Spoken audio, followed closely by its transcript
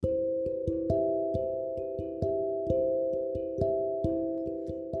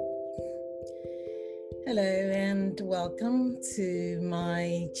Hello and welcome to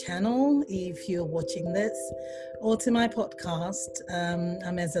my channel if you're watching this, or to my podcast,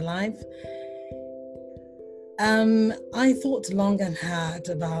 AMEZE Live. I thought long and hard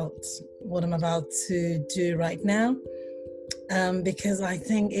about what I'm about to do right now, because I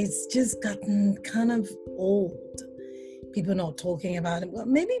think it's just gotten kind of old. People not talking about it. Well,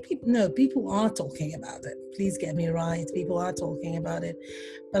 maybe people are talking about it. Please get me right. People are talking about it,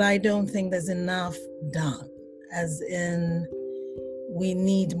 but I don't think there's enough done, as in we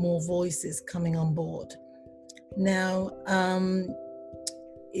need more voices coming on board. Now,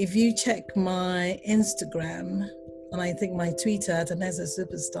 if you check my Instagram, and I think my Twitter at AMEZE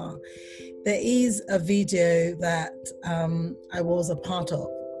Superstar, there is a video that I was a part of,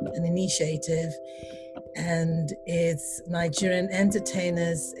 an initiative, and it's Nigerian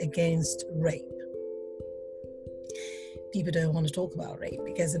Entertainers Against Rape. People don't want to talk about rape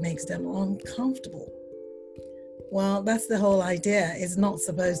because it makes them uncomfortable. Well, that's the whole idea. It's not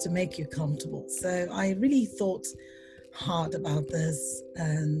supposed to make you comfortable. So I really thought hard about this,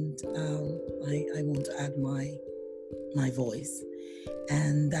 and I want to add my voice.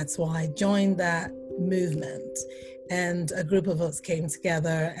 And that's why I joined that movement. And a group of us came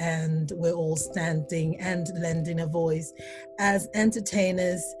together, and we're all standing and lending a voice as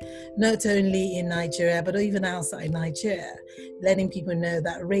entertainers, not only in Nigeria, but even outside Nigeria, letting people know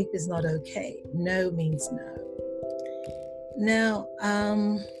that rape is not okay. No means no. Now,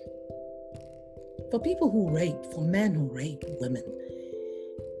 for people who rape, for men who rape women,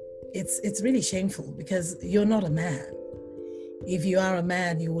 it's really shameful, because you're not a man. If you are a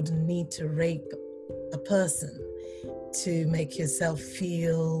man, you wouldn't need to rape a person to make yourself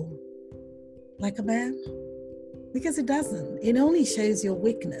feel like a man, because it doesn't. It only shows your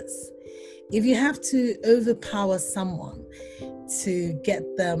weakness. If you have to overpower someone to get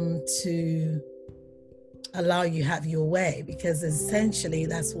them to allow you have your way, because essentially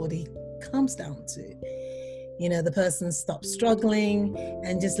that's what it comes down to. You know, the person stops struggling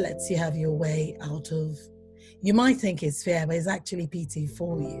and just lets you have your way out of. You might think it's fair, but it's actually pity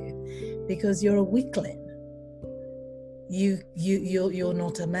for you, because you're a weakling. You're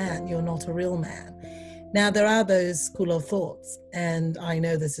not a man. You're not a real man. Now, there are those school of thoughts, and I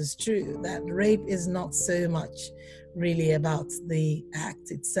know this is true, that rape is not so much really about the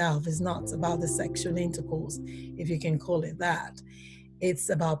act itself. It's not about the sexual intercourse, if you can call it that. It's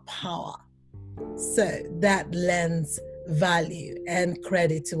about power. So that lends value and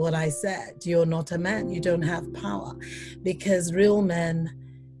credit to what I said. You're not a man. You don't have power, because real men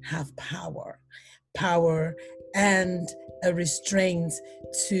have power and a restraint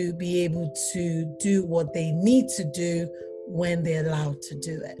to be able to do what they need to do when they're allowed to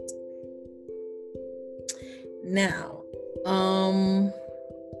do it. Now,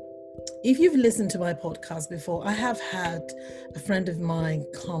 if you've listened to my podcast before, I have had a friend of mine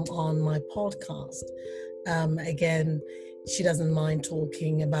come on my podcast. Again, she doesn't mind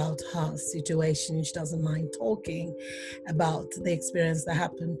talking about her situation. She doesn't mind talking about the experience that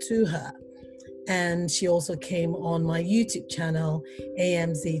happened to her. And she also came on my YouTube channel,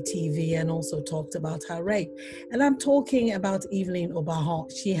 AMEZE TV, and also talked about her rape. And I'm talking about Evelyn Obaho.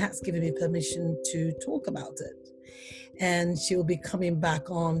 She has given me permission to talk about it. And she'll be coming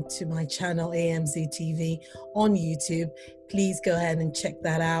back on to my channel, AMEZE TV, on YouTube. Please go ahead and check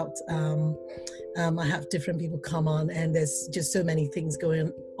that out. I have different people come on, and there's just so many things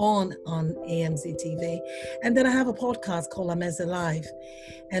going on AMEZE TV. And then I have a podcast called AMEZE Live.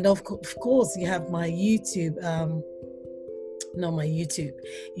 And of course, you have my YouTube, not my YouTube.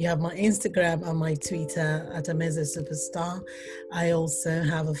 You have my Instagram and my Twitter at AMEZE Superstar. I also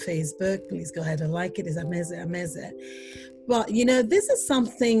have a Facebook. Please go ahead and like it. It's AMEZE. But, you know, this is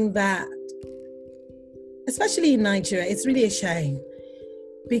something that, especially in Nigeria, it's really a shame,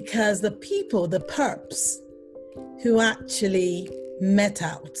 because the people, the perps, who actually met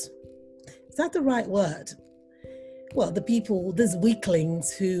out, is that the right word? Well, the people, these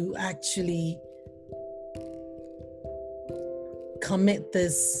weaklings who actually commit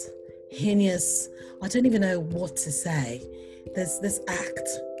this heinous, I don't even know what to say, this act,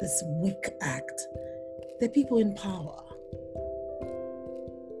 this weak act, they're people in power.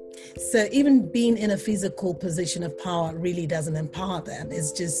 So even being in a physical position of power really doesn't empower them.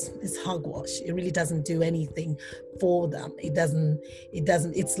 It's hogwash. It really doesn't do anything for them.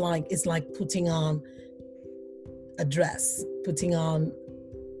 It's like putting on a dress,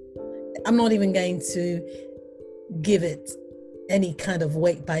 I'm not even going to give it any kind of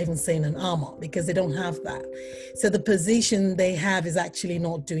weight by even saying an armor, because they don't have that. So the position they have is actually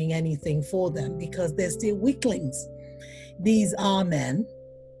not doing anything for them because they're still weaklings. These are men,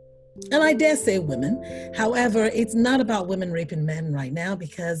 and I dare say women. However, it's not about women raping men right now,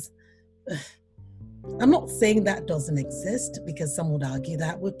 because I'm not saying that doesn't exist, because some would argue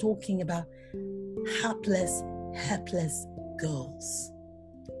that. We're talking about hapless, helpless girls,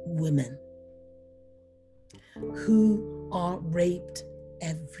 women who are raped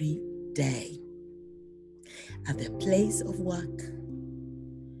every day at their place of work,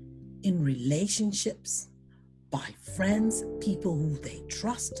 in relationships, by friends, people who they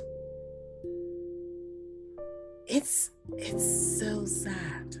trust. It's so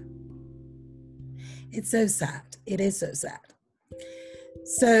sad. It's so sad. It is so sad.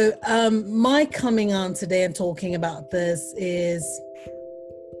 So my coming on today and talking about this is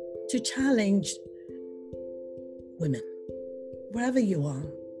to challenge women, wherever you are,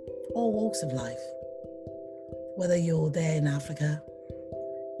 all walks of life, whether you're there in Africa,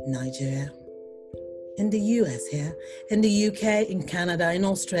 Nigeria, in the US here, in the UK, in Canada, in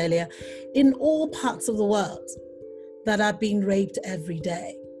Australia, in all parts of the world that are being raped every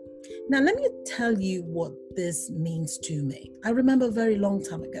day. Now, let me tell you what this means to me. I remember a very long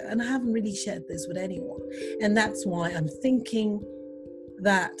time ago, and I haven't really shared this with anyone. And that's why I'm thinking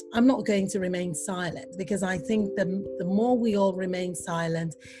that I'm not going to remain silent, because I think the more we all remain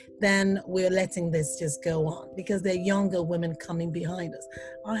silent, then we're letting this just go on, because there are younger women coming behind us.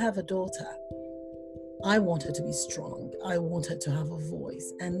 I have a daughter. I want her to be strong. I want her to have a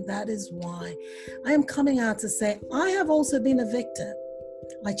voice. And that is why I am coming out to say, I have also been a victim.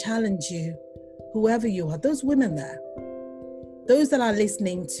 I challenge you, whoever you are, those women there, those that are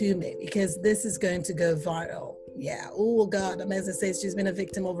listening to me, because this is going to go viral. Yeah, oh God, AMEZE says she's been a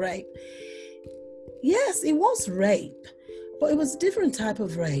victim of rape. Yes, it was rape, but it was a different type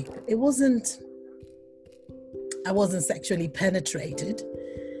of rape. I wasn't sexually penetrated,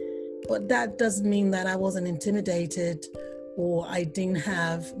 but that doesn't mean that I wasn't intimidated, or I didn't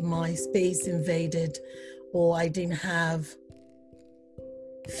have my space invaded, or I didn't have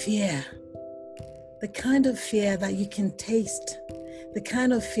fear. The kind of fear that you can taste, the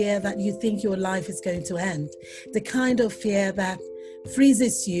kind of fear that you think your life is going to end, the kind of fear that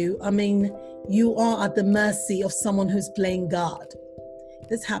freezes you. I mean, you are at the mercy of someone who's playing God.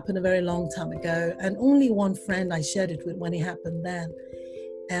 This happened a very long time ago, and only one friend I shared it with when it happened then.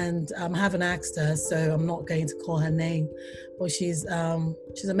 And I haven't asked her, so I'm not going to call her name, but she's a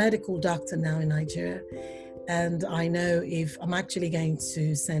medical doctor now in Nigeria. And I know if I'm actually going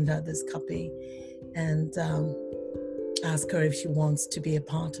to send her this copy and ask her if she wants to be a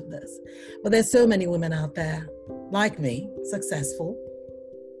part of this. But there's so many women out there like me, successful.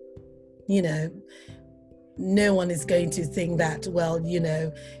 You know, no one is going to think that, well, you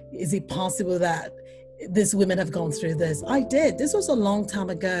know, is it possible that these women have gone through this? I did. This was a long time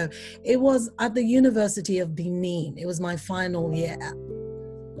ago. It was at the University of Benin. It was my final year.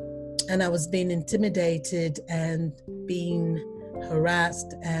 And I was being intimidated and being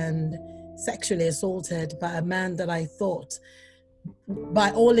harassed and sexually assaulted by a man that I thought,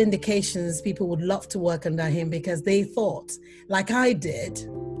 by all indications, people would love to work under him, because they thought, like I did,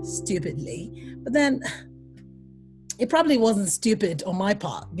 stupidly. But then it probably wasn't stupid on my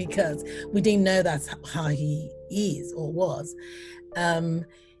part, because we didn't know that's how he is or was. A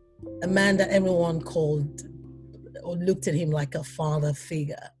man that everyone called or looked at him like a father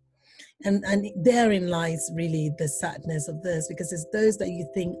figure. And therein lies really the sadness of this, because it's those that you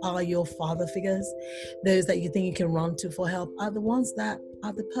think are your father figures, those that you think you can run to for help, are the ones that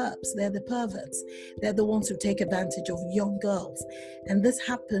are the perps. They're the perverts. They're the ones who take advantage of young girls. And this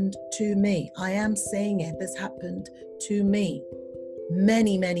happened to me. I am saying it. This happened to me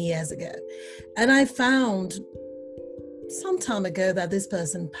many, many years ago. And I found some time ago that this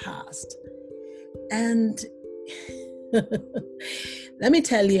person passed. And let me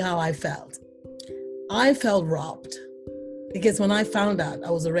tell you how I felt. I felt robbed, because when I found out I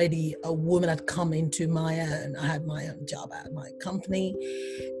was already a woman had come into my own. I had my own job at my company,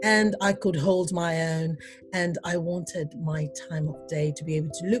 and I could hold my own, and I wanted my time of day to be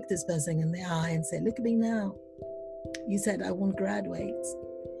able to look this person in the eye and say, look at me now. You said I won't graduate.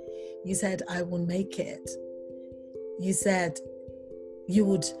 You said I won't make it. You said you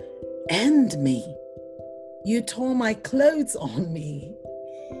would end me. You tore my clothes on me.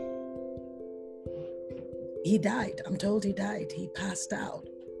 He died. I'm told he died. He passed out.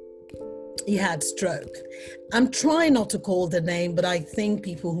 He had stroke. I'm trying not to call the name, but I think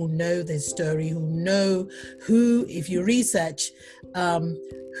people who know this story, who know who, if you research,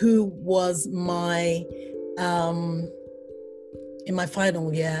 who was my in my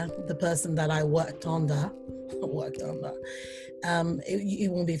final year, the person that I worked under, it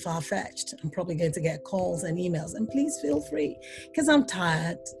won't be far-fetched. I'm probably going to get calls and emails, and please feel free, because I'm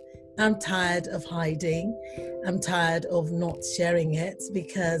tired. I'm tired of hiding. I'm tired of not sharing it,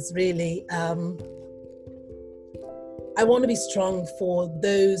 because really, I want to be strong for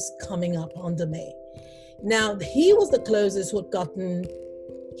those coming up under me. Now, he was the closest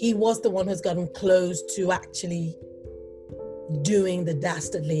he was the one who's gotten close to actually doing the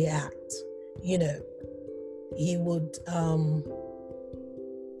dastardly act. You know, he would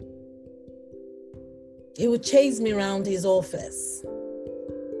chase me around his office.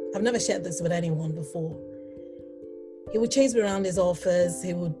 I've never shared this with anyone before. He would chase me around his office.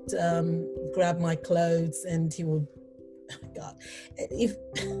 He would grab my clothes, and he would, God, if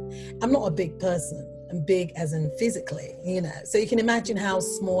I'm not a big person, I'm big as in physically, so you can imagine how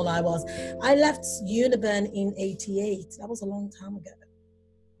small I was. I left Uniburn in 88. That was a long time ago.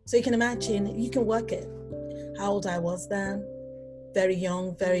 So you can imagine, you can work it, how old I was then. Very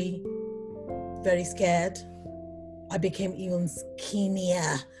young, very, very scared. I became even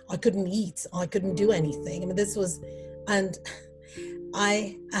skinnier. I couldn't eat. I couldn't do anything. I mean, and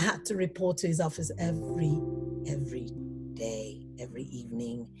I had to report to his office every day, every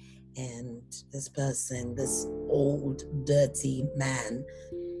evening. And this person, this old, dirty man,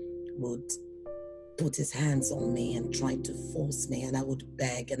 would put his hands on me and try to force me, and I would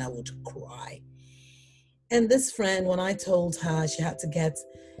beg and I would cry. And this friend, when I told her she had to get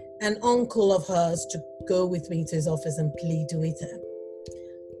an uncle of hers to go with me to his office and plead with him,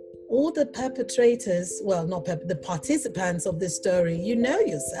 all the perpetrators, the participants of this story,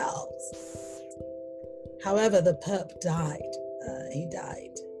 yourselves. However, the perp died. He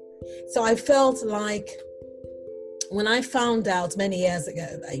died. So I felt like when I found out many years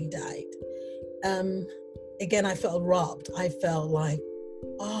ago that he died, again, I felt robbed. I felt like,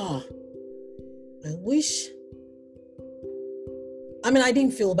 I wish. I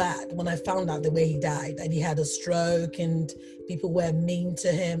didn't feel bad when I found out the way he died, that he had a stroke and people were mean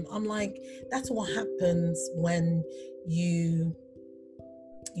to him. I'm like, that's what happens when you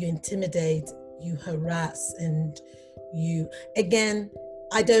intimidate, you harass, and again,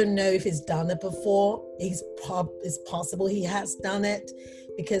 I don't know if he's done it before. It's possible he has done it,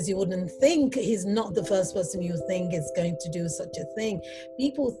 because you wouldn't think, he's not the first person you think is going to do such a thing.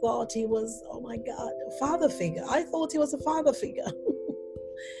 People thought he was, oh my God, a father figure. I thought he was a father figure.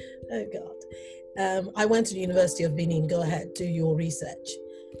 Oh God. I went to the University of Benin. Go ahead, do your research.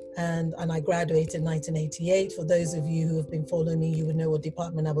 And I graduated in 1988. For those of you who have been following me, you would know what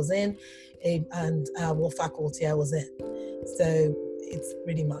department I was in and what faculty I was in. So it's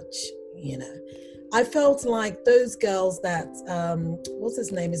pretty much, I felt like those girls that, what's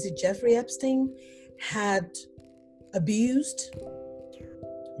his name? Is it Jeffrey Epstein? Had abused,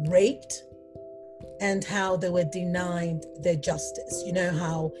 raped, and how they were denied their justice. You know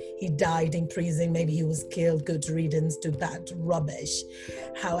how he died in prison, maybe he was killed, good riddance to bad rubbish.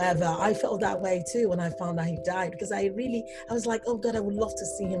 However, I felt that way too when I found out he died, because I was like, oh God, I would love to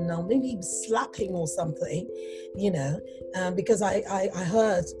see him now. Maybe slap him or something, because I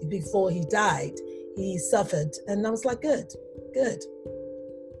heard before he died, he suffered. And I was like, good.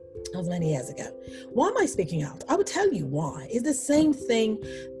 That was many years ago. Why am I speaking out? I would tell you why. It's the same thing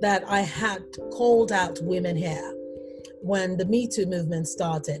that I had called out women here when the Me Too movement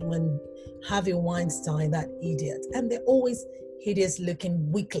started, when Harvey Weinstein, that idiot, and they're always hideous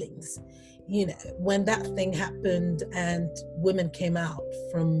looking weaklings. When that thing happened and women came out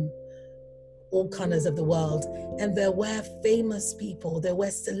from all corners of the world, and there were famous people, there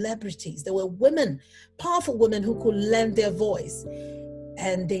were celebrities, there were women, powerful women who could lend their voice.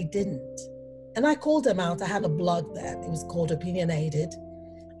 And they didn't. And I called them out. I had a blog there. It was called Opinionated.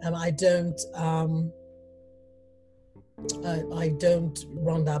 I don't run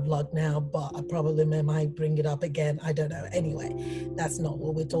that blog now, but I probably might bring it up again. I don't know. Anyway, that's not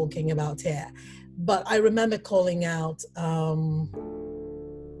what we're talking about here. But I remember calling out,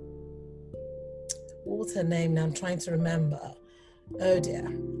 what was her name now? I'm trying to remember. Oh dear.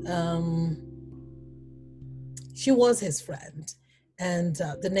 She was his friend. And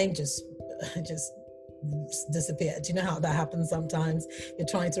the name just disappeared. You know how that happens sometimes? You're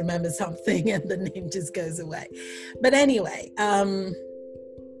trying to remember something and the name just goes away. But anyway,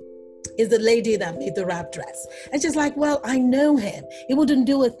 is the lady that made the wrap dress. And she's like, well, I know him. He wouldn't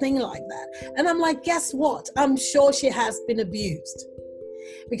do a thing like that. And I'm like, guess what? I'm sure she has been abused.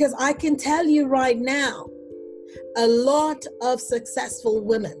 Because I can tell you right now A lot of successful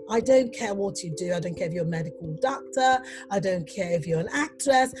women, I don't care what you do, I don't care if you're a medical doctor, I don't care if you're an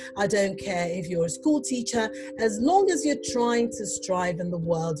actress, I don't care if you're a school teacher, as long as you're trying to strive in the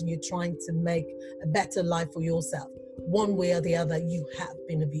world and you're trying to make a better life for yourself, one way or the other, you have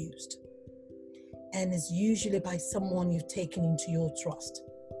been abused. And it's usually by someone you've taken into your trust.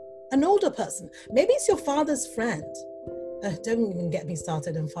 An older person, maybe it's your father's friend. Don't even get me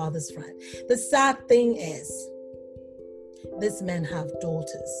started on father's friend. The sad thing is, these men have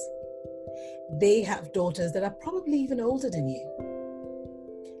daughters. They have daughters that are probably even older than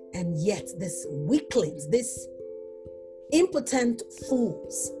you. And yet these weaklings, these impotent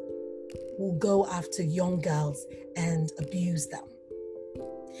fools will go after young girls and abuse them.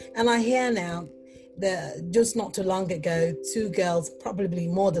 And I hear now that just not too long ago, 2 girls, probably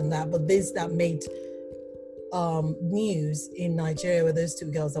more than that, but this that made news in Nigeria were those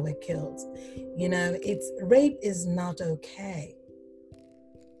 2 girls that were killed. You know, rape is not okay.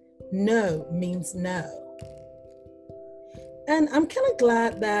 No means no. And I'm kind of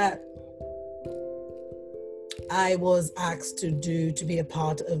glad that I was asked to be a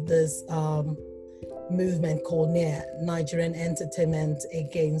part of this movement called Nigerian Entertainment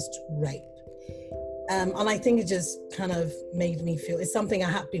Against Rape. And I think it just kind of made me feel, it's something I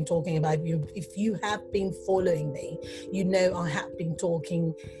have been talking about. If you have been following me, you know I have been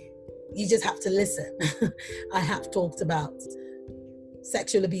talking, you just have to listen. I have talked about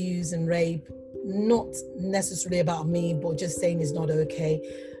sexual abuse and rape, not necessarily about me, but just saying it's not okay.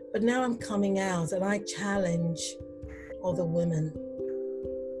 But now I'm coming out and I challenge other women,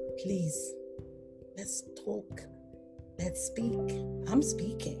 please, let's talk, let's speak. I'm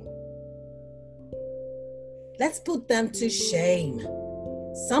speaking. Let's put them to shame.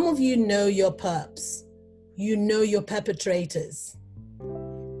 Some of you know your perps. You know your perpetrators.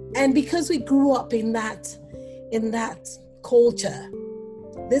 And because we grew up in that culture,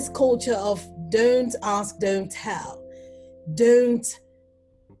 this culture of don't ask, don't tell, don't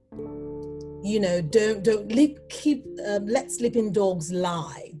let sleeping dogs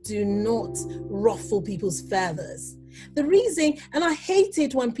lie. Do not ruffle people's feathers. The reason, and I hate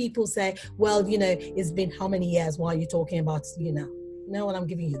it when people say, well, it's been how many years? Why are you talking about, You know what? I'm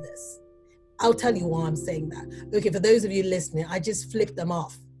giving you this. I'll tell you why I'm saying that. Okay, for those of you listening, I just flipped them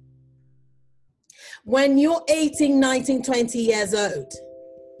off. When you're 18, 19, 20 years old,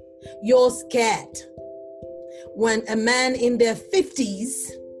 you're scared. When a man in their 50s,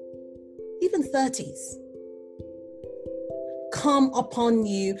 even 30s, come upon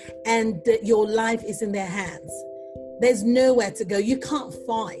you and your life is in their hands. There's nowhere to go. You can't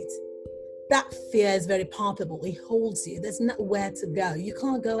fight. That fear is very palpable. It holds you. There's nowhere to go. You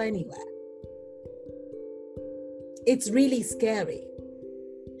can't go anywhere. It's really scary.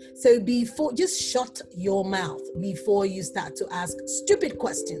 So just shut your mouth before you start to ask stupid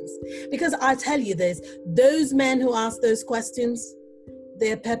questions. Because I tell you this, those men who ask those questions,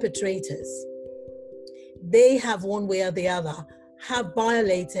 they're perpetrators. They have one way or the other, have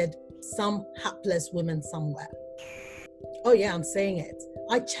violated some hapless women somewhere. Oh yeah, I'm saying it.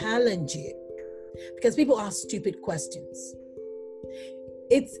 I challenge you. Because people ask stupid questions.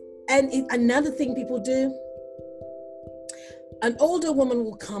 Another thing people do, an older woman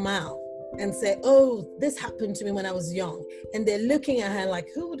will come out and say, oh, this happened to me when I was young. And they're looking at her like,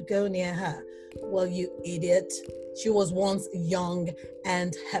 who would go near her? Well, you idiot. She was once young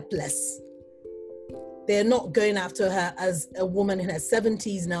and helpless. They're not going after her as a woman in her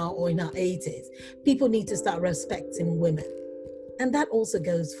 70s now or in her 80s. People need to start respecting women. And that also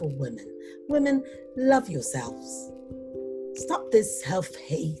goes for women. Women, love yourselves. Stop this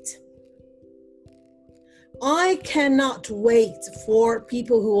self-hate. I cannot wait for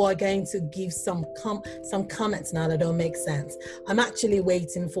people who are going to give some comments now that don't make sense. I'm actually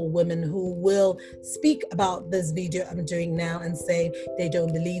waiting for women who will speak about this video I'm doing now and say they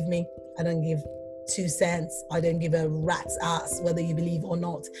don't believe me. I don't give 2 cents. I don't give a rat's ass whether you believe or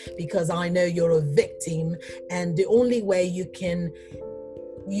not, because I know you're a victim, and the only way you can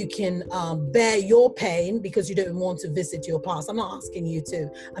bear your pain, because you don't want to visit your past. I'm not asking you to.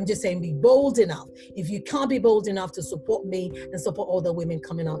 I'm just saying be bold enough. If you can't be bold enough to support me and support other women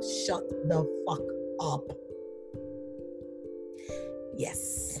coming out, shut the fuck up.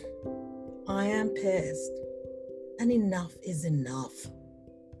 Yes, I am pissed, and enough is enough.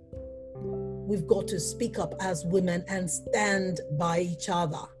 We've got to speak up as women and stand by each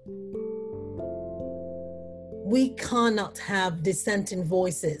other. We cannot have dissenting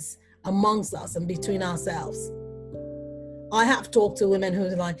voices amongst us and between ourselves. I have talked to women who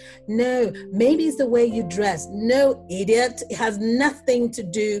are like, no, maybe it's the way you dress. No, idiot. It has nothing to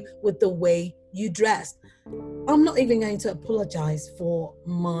do with the way you dress. I'm not even going to apologize for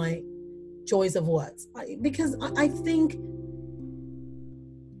my choice of words, because I think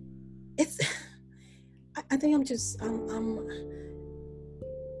it's, I think I'm just,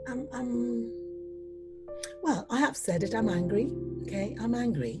 well, I have said it, I'm angry, okay, I'm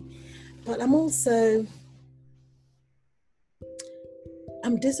angry, but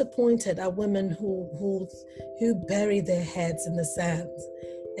I'm disappointed at women who bury their heads in the sand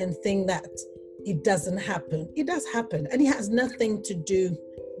and think that it doesn't happen. It does happen, and it has nothing to do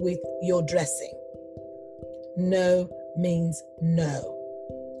with your dressing. No means no.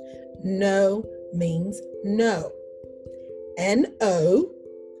 No means no. N-O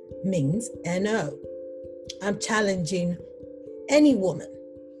means N-O. I'm challenging any woman.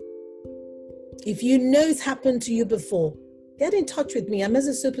 If you know it's happened to you before, get in touch with me.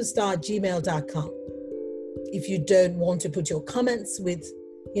 AMEZESuperstar@gmail.com. If you don't want to put your comments with,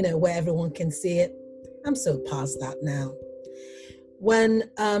 where everyone can see it, I'm so past that now. When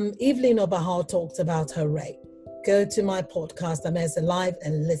Evelyn Obahar talked about her rape, go to my podcast, AMEZE Live,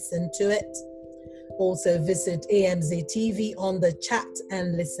 and listen to it. Also visit AMZ TV on the chat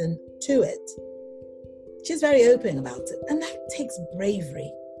and listen to it. She's very open about it, and that takes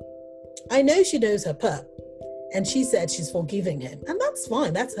bravery. I know she knows her perp, and she said she's forgiving him, and that's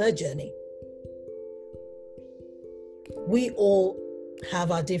fine. That's her journey. We all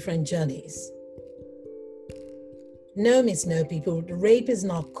have our different journeys. No means no, people. Rape is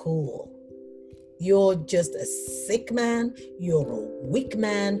not cool. You're just a sick man. You're a weak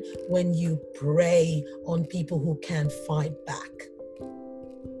man when you prey on people who can't fight back.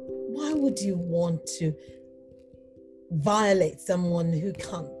 Why would you want to violate someone who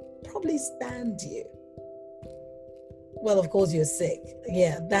can't probably stand you? Well, of course, you're sick.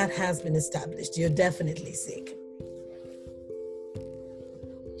 Yeah, that has been established. You're definitely sick.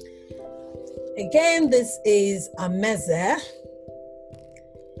 Again, this is AMEZE,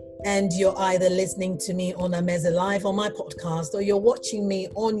 and you're either listening to me on AMEZE Live on my podcast, or you're watching me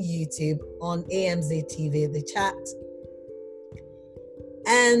on YouTube on AMZ TV, the chat.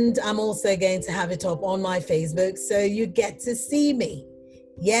 And I'm also going to have it up on my Facebook, so you get to see me.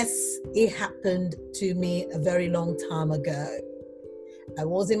 Yes, it happened to me a very long time ago. I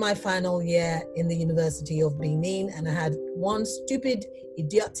was in my final year in the University of Benin, and I had one stupid,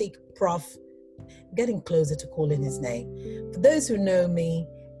 idiotic prof, getting closer to calling his name. For those who know me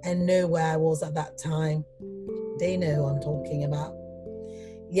and know where I was at that time, they know who I'm talking about.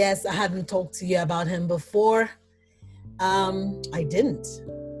 Yes, I hadn't talked to you about him before. I didn't.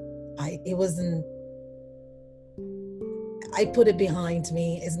 I put it behind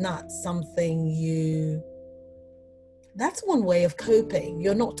me. It's not something that's one way of coping.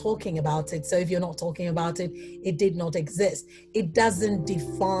 You're not talking about it. So if you're not talking about it, it did not exist. It doesn't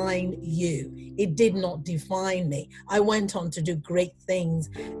define you. It did not define me. I went on to do great things,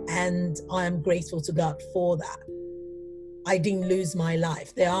 and I am grateful to God for that. I didn't lose my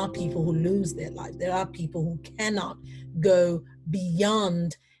life. There are people who lose their life. There are people who cannot go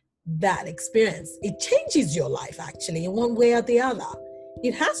beyond that experience. It changes your life, actually, in one way or the other.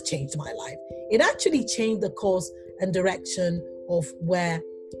 It has changed my life. It actually changed the course and direction of where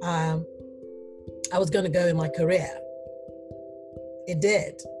I was going to go in my career. It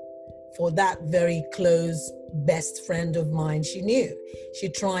did. For that very close best friend of mine, she knew. She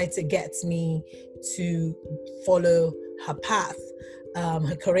tried to get me to follow her path,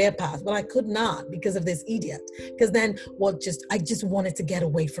 her career path, but I could not because of this idiot. Because then I just wanted to get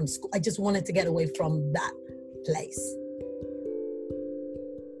away from school. I just wanted to get away from that place.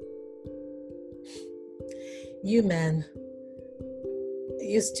 You man,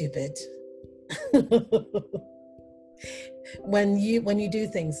 you're stupid. When you do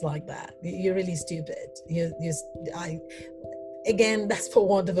things like that, you're really stupid. Again, that's for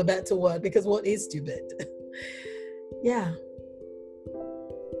want of a better word, because what is stupid? Yeah.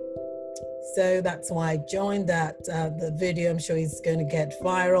 So that's why I joined that. The video, I'm sure, is going to get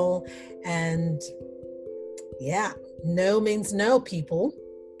viral. And yeah, no means no, people.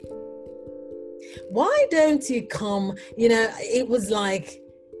 Why don't you come? It was like,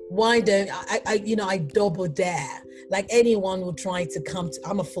 why don't I double dare? Like anyone would try to come to,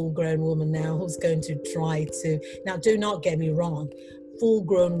 I'm a full-grown woman now who's going to try to, now do not get me wrong,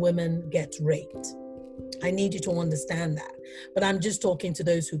 full-grown women get raped. I need you to understand that. But I'm just talking to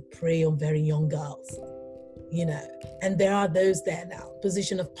those who prey on very young girls. you know. And there are those there now,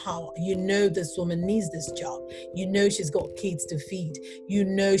 position of power. You know this woman needs this job. You know she's got kids to feed. You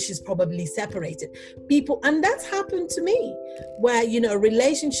know she's probably separated. People, and that's happened to me, where, you know, a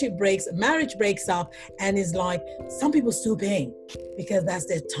relationship breaks, a marriage breaks up, and it's like, some people still paying because that's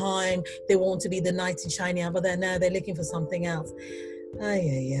their time. They want to be the knight in shining armor, but then now they're looking for something else.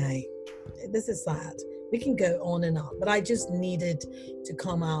 Ay. This is sad. We can go on and on, but I just needed to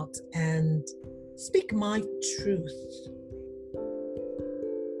come out and speak my truth.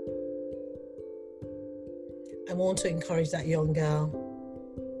 I want to encourage that young girl,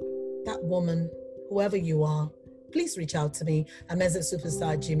 that woman, whoever you are. Please reach out to me,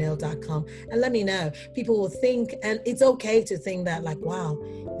 AMEZE@gmail.com, and let me know. People will think, and it's okay to think that, like, wow,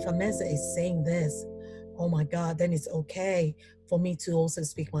 if AMEZE is saying this, oh my God, then it's okay for me to also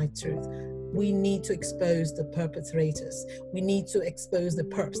speak my truth. We need to expose the perpetrators. We need to expose the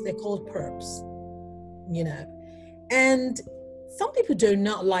perps. They're called perps, you know. And some people do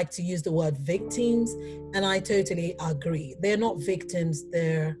not like to use the word victims, and I totally agree. They're not victims,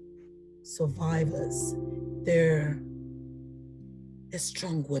 they're survivors. They're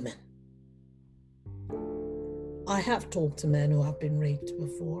strong women. I have talked to men who have been raped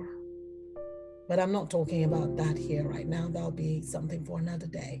before, but I'm not talking about that here right now. That'll be something for another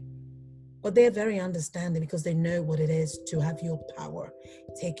day. But they're very understanding because they know what it is to have your power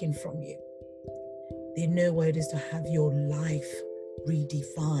taken from you. They know what it is to have your life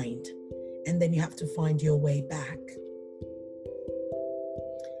redefined, and then you have to find your way back.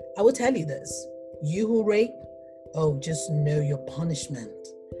 I will tell you this, you who rape, oh, just know your punishment.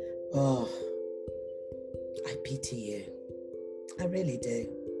 Oh, I pity you. I really do.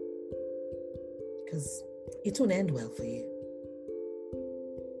 Because it won't end well for you.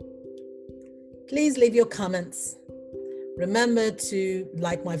 Please leave your comments. Remember to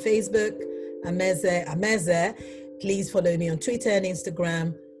like my Facebook, AMEZE. Please follow me on Twitter and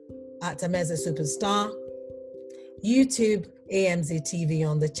Instagram at AMEZE Superstar. YouTube, AMZ TV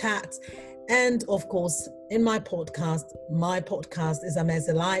on the chat. And of course, in my podcast is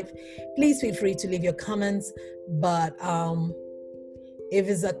AMEZE Live. Please feel free to leave your comments. But if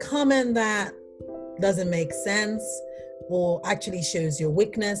it's a comment that doesn't make sense or actually shows your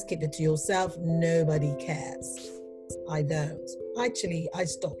weakness, keep it to yourself. Nobody cares. I don't. Actually, I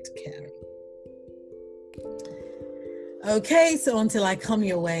stopped caring. Okay, so until I come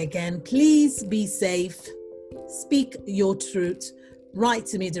your way again, please be safe. Speak your truth. Write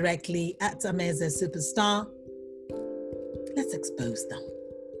to me directly at AMEZE Superstar. Let's expose them.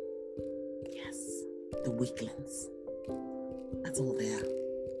 Yes, the weaklings. That's all they are.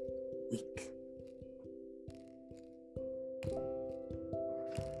 Weak.